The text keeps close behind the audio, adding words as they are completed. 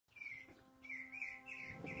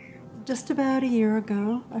Just about a year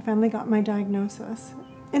ago, I finally got my diagnosis.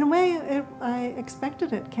 In a way, I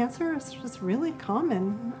expected it. Cancer is just really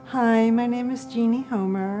common. Hi, my name is Jeanne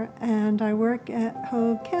Homer, and I work at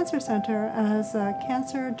Hoag Cancer Center as a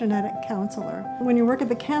cancer genetic counselor. When you work at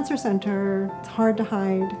the cancer center, it's hard to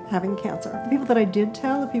hide having cancer. The people that I did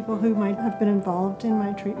tell, the people who might have been involved in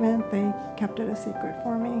my treatment, they kept it a secret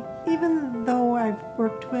for me. Even though I've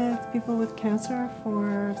worked with people with cancer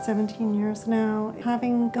for 17 years now,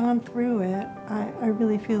 having gone through it, I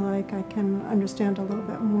really feel like I can understand a little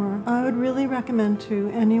bit more. I would really recommend to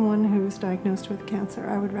anyone who's diagnosed with cancer,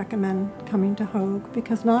 I would recommend coming to Hoag,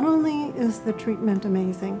 because not only is the treatment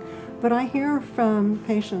amazing, but I hear from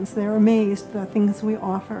patients, they're amazed at the things we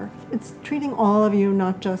offer. It's treating all of you,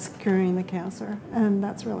 not just curing the cancer, and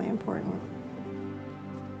that's really important.